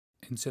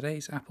In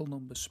today's Apple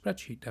Numbers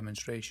Spreadsheet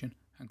demonstration,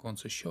 I'm going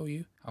to show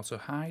you how to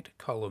hide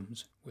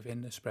columns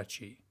within the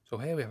spreadsheet. So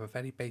here we have a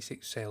very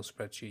basic sales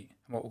spreadsheet,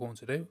 and what we're going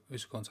to do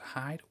is we're going to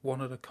hide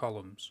one of the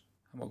columns.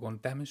 And what we're going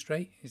to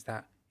demonstrate is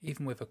that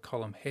even with a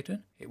column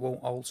hidden, it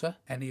won't alter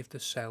any of the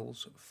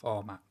cells'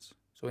 formats.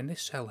 So in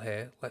this cell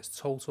here, let's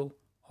total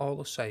all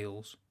the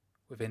sales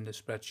within the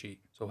spreadsheet.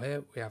 So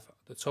here we have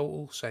the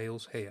total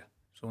sales here.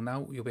 So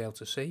now you'll be able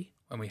to see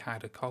when we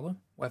hide a column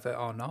whether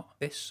or not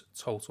this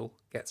total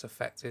gets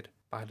affected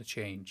by the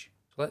change.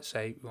 So let's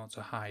say we want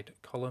to hide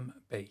column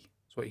B.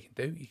 So what you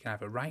can do, you can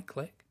either right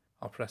click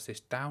or press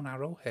this down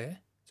arrow here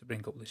to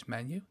bring up this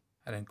menu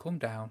and then come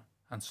down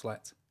and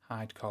select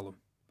hide column.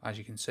 As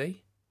you can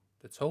see,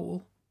 the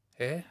total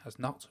here has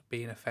not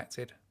been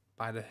affected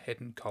by the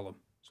hidden column.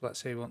 So let's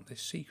say we want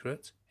this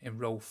secret in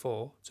row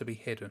 4 to be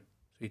hidden.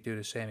 So you do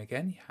the same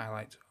again, you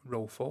highlight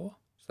row 4,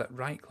 select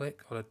right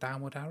click or the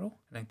downward arrow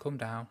and then come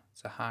down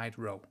to hide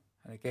row.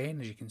 And again,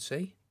 as you can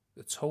see,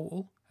 the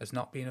total has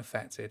not been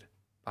affected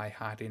by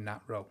hiding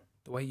that row.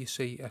 The way you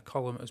see a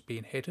column as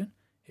being hidden,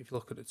 if you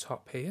look at the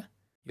top here,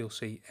 you'll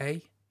see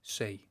A,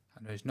 C,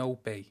 and there is no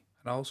B.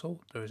 And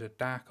also there is a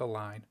darker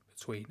line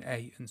between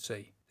A and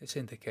C. This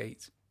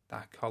indicates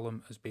that a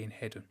column has been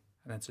hidden.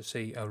 And then to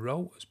see a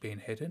row as being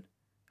hidden,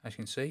 as you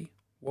can see,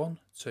 1,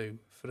 2,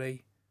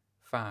 3,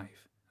 5,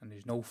 and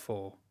there's no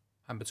 4.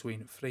 And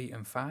between 3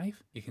 and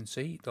 5, you can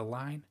see the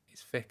line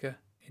is thicker,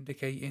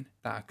 indicating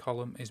that a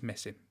column is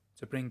missing.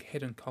 To bring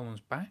hidden columns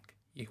back,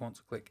 you want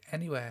to click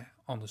anywhere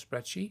on the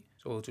spreadsheet.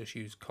 So we'll just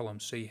use column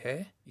C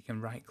here. You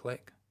can right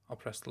click or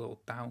press the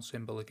little down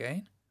symbol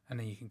again, and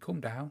then you can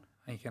come down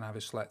and you can either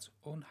select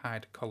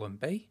unhide column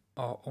B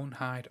or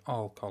unhide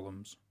all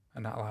columns.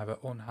 And that'll either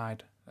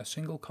unhide a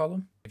single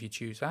column if you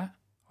choose that,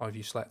 or if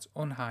you select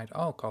unhide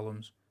all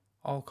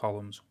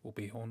columns will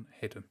be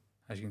unhidden.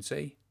 As you can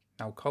see,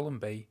 now column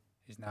B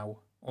is now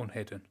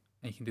unhidden.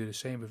 And you can do the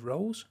same with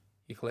rows.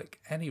 You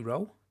click any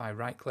row by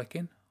right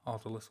clicking or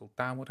the little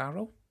downward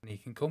arrow, and you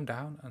can come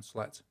down and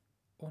select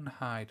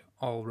unhide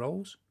all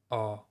rows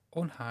or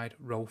unhide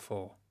row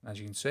 4. And as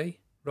you can see,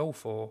 row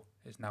 4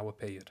 is now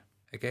appeared.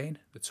 Again,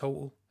 the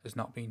total has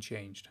not been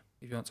changed.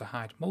 If you want to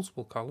hide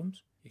multiple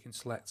columns, you can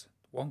select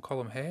one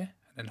column here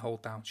and then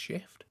hold down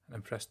shift and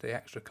then press the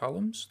extra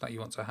columns that you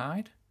want to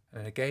hide, and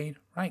then again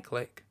right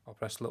click or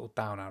press the little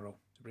down arrow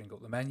to bring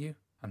up the menu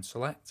and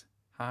select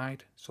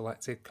hide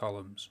selected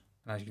columns.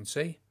 And as you can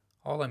see,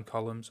 all them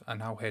columns are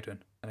now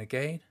hidden, and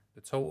again the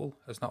total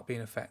has not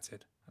been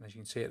affected. And as you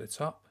can see at the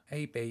top,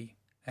 A, B,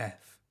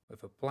 F,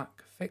 with a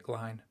black thick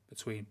line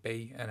between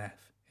B and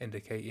F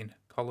indicating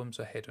columns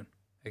are hidden.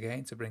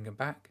 Again, to bring them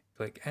back,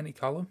 click any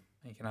column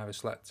and you can either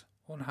select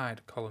unhide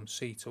column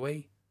C to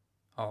E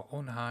or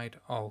unhide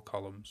all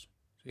columns.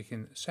 So you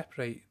can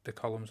separate the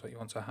columns that you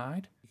want to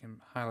hide. You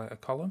can highlight a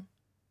column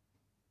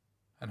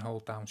and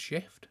hold down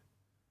shift,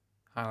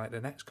 highlight the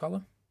next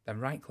column,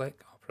 then right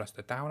click or press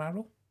the down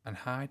arrow and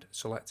hide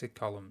selected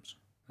columns.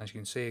 As you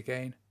can see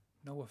again,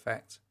 no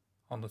effect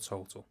on the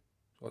total.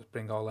 So let's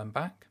bring all them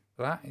back.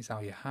 So that is how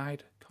you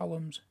hide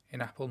columns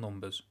in Apple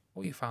Numbers.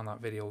 Hope you found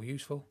that video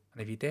useful,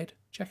 and if you did,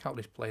 check out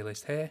this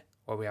playlist here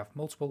where we have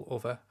multiple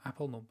other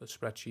Apple Numbers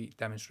Spreadsheet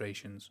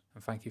demonstrations,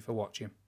 and thank you for watching.